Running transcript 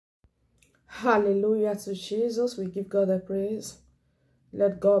Hallelujah to Jesus. We give God the praise.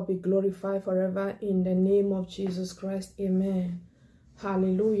 Let God be glorified forever in the name of Jesus Christ. Amen.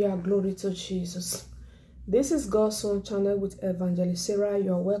 Hallelujah. Glory to Jesus. This is God's Own channel with Evangelist Sarah.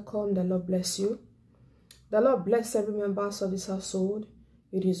 You are welcome. The Lord bless you. The Lord bless every member of this household.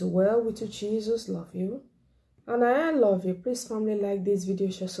 It is well with you. Jesus love you. And I love you. Please family, like this video,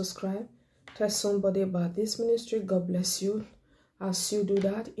 share, subscribe. Tell somebody about this ministry. God bless you as you do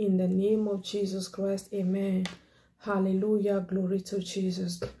that in the name of Jesus Christ. Amen. Hallelujah. Glory to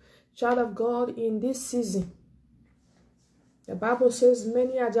Jesus. Child of God, in this season, the Bible says,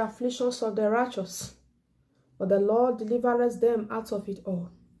 many are the afflictions of the righteous, but the Lord delivers them out of it all.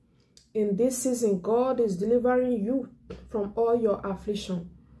 In this season, God is delivering you from all your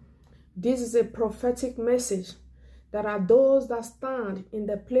affliction. This is a prophetic message. There are those that stand in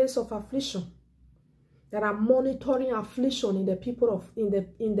the place of affliction, that are monitoring affliction in the people of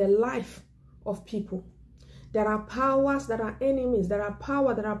in the life of people. There are powers that are enemies. There are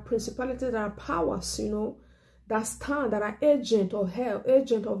power, there are principalities, there are powers, that stand, that are agent of hell,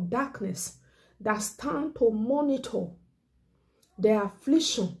 agent of darkness, that stand to monitor the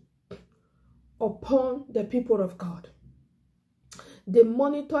affliction upon the people of God. They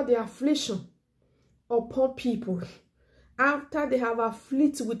monitor the affliction upon people. After they have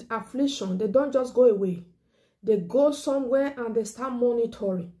afflicted with affliction, they don't just go away. They go somewhere and they start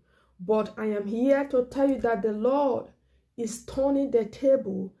monitoring. But I am here to tell you that the Lord is turning the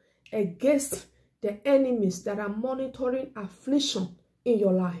table against the enemies that are monitoring affliction in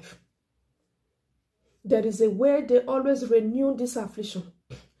your life. There is a way they always renew this affliction.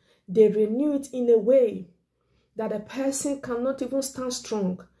 They renew it in a way that a person cannot even stand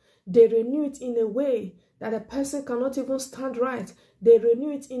strong. They renew it in a way that a person cannot even stand right. They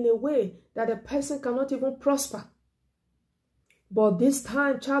renew it in a way that a person cannot even prosper. But this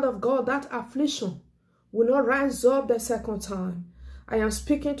time, child of God, that affliction will not rise up the second time. I am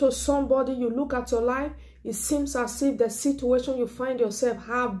speaking to somebody. You look at your life, it seems as if the situation you find yourself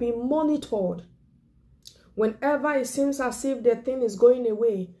have been monitored. Whenever it seems as if the thing is going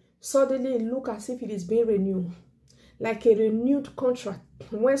away, suddenly it looks as if it is being renewed. Like a renewed contract.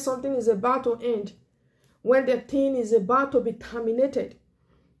 When something is about to end, when the thing is about to be terminated,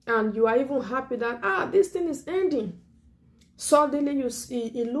 and you are even happy that, this thing is ending. Suddenly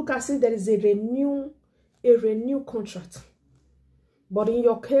it looks as if there is a renewed contract. But in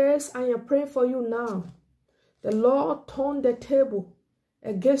your case, I am praying for you now. The Lord turned the table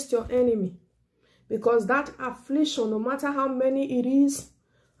against your enemy. Because that affliction, no matter how many it is,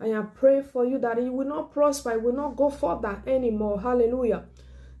 I am praying for you that it will not prosper, it will not go further anymore. Hallelujah.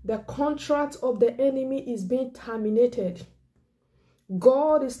 The contract of the enemy is being terminated.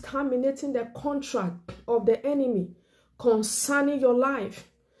 God is terminating the contract of the enemy concerning your life.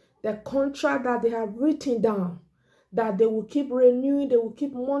 The contract that they have written down, that they will keep renewing, they will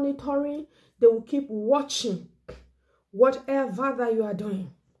keep monitoring, they will keep watching whatever that you are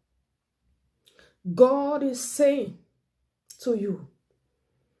doing. God is saying to you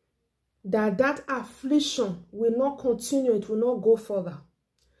that affliction will not continue, it will not go further.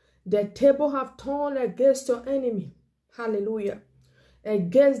 The table have turned against your enemy. Hallelujah.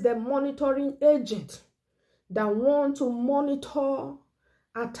 Against the monitoring agent that want to monitor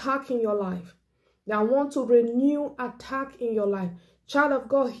attack in your life. That want to renew attack in your life. Child of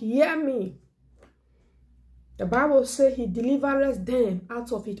God, hear me. The Bible says he delivers them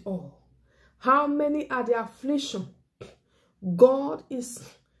out of it all. How many are the affliction? God is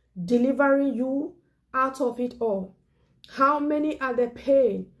delivering you out of it all. How many are the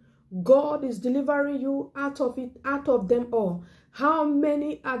pain? God is delivering you out of it, out of them all. How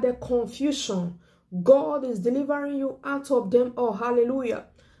many are the confusion? God is delivering you out of them all. Hallelujah.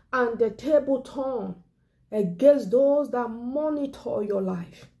 And the table turned against those that monitor your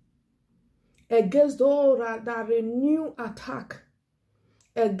life. Against those that renew attack.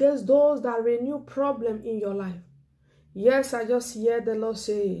 Against those that renew problem in your life. Yes, I just hear the Lord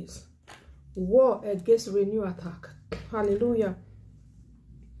says, war against renew attack. Hallelujah.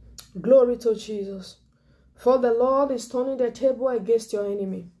 Glory to Jesus. For the Lord is turning the table against your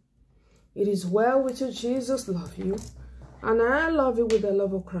enemy. It is well with you. Jesus love you. And I love you with the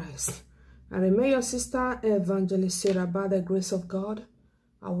love of Christ. I remain your sister, Evangelist Sarah, by the grace of God.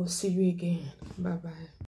 I will see you again. Bye-bye.